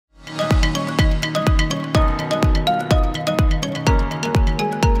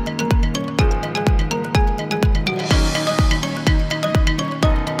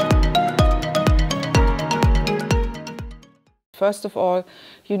First of all,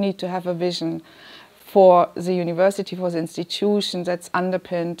 you need to have a vision for the university, for the institution, that's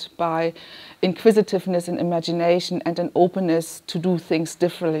underpinned by inquisitiveness and imagination and an openness to do things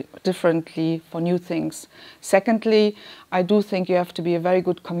differently for new things. Secondly, I do think you have to be a very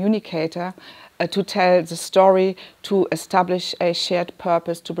good communicator to tell the story, to establish a shared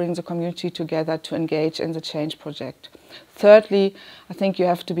purpose, to bring the community together, to engage in the change project. Thirdly, I think you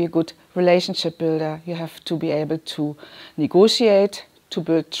have to be a good relationship builder. You have to be able to negotiate, to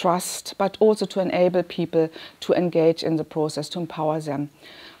build trust, but also to enable people to engage in the process, to empower them.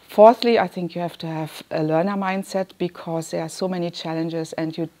 Fourthly, I think you have to have a learner mindset, because there are so many challenges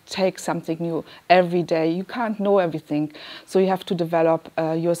and you take something new every day. You can't know everything, so you have to develop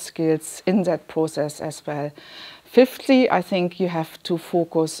your skills in that process as well. Fifthly, I think you have to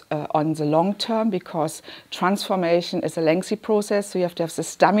focus on the long term, because transformation is a lengthy process, so you have to have the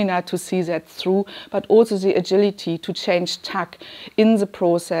stamina to see that through, but also the agility to change tack in the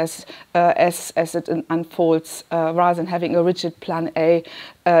process as it unfolds, rather than having a rigid plan A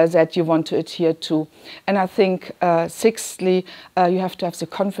that you want to adhere to. And I think sixthly, you have to have the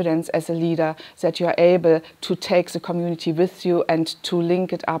confidence as a leader that you are able to take the community with you and to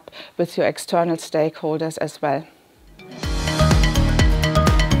link it up with your external stakeholders as well.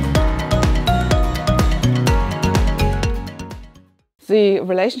 The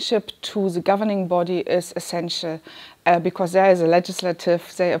relationship to the governing body is essential because there is a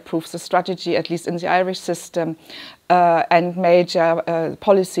legislative, they approve the strategy, at least in the Irish system, and major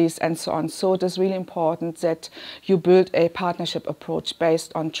policies and so on. So it is really important that you build a partnership approach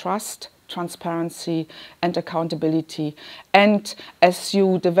based on trust, transparency and accountability. And as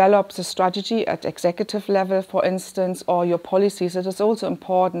you develop the strategy at executive level, for instance, or your policies, it is also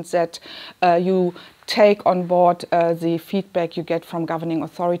important that you take on board the feedback you get from governing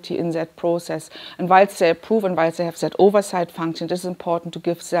authority in that process. And whilst they approve and whilst they have that oversight function, it is important to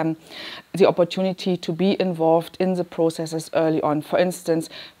give them the opportunity to be involved in the processes early on. For instance,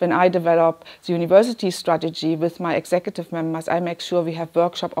 when I develop the university strategy with my executive members, I make sure we have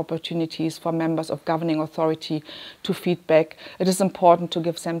workshop opportunities for members of governing authority to feedback. It is important to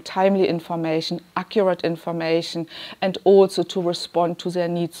give them timely information, accurate information, and also to respond to their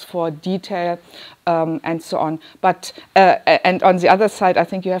needs for detail and so on. But and on the other side, I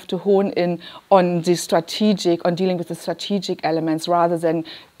think you have to hone in on the strategic, on dealing with the strategic elements rather than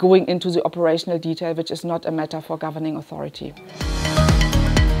going into the operational detail, which is not a matter for governing authority.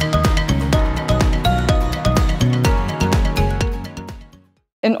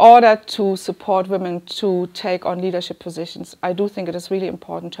 In order to support women to take on leadership positions, I do think it is really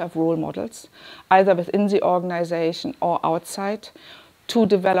important to have role models, either within the organization or outside, to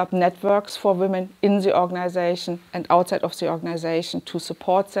develop networks for women in the organization and outside of the organization, to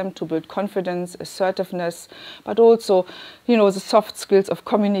support them, to build confidence, assertiveness, but also, you know, the soft skills of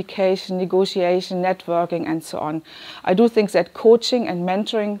communication, negotiation, networking, and so on. I do think that coaching and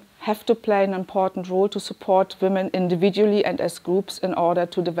mentoring have to play an important role to support women individually and as groups in order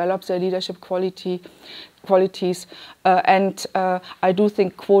to develop their leadership qualities. I do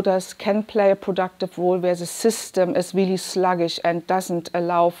think quotas can play a productive role where the system is really sluggish and doesn't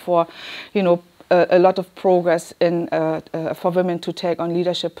allow for, you know, a lot of progress in, for women to take on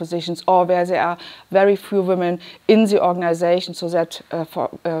leadership positions, or where there are very few women in the organization, so that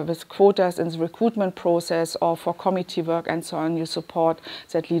with quotas in the recruitment process or for committee work and so on, you support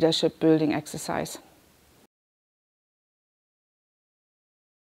that leadership building exercise.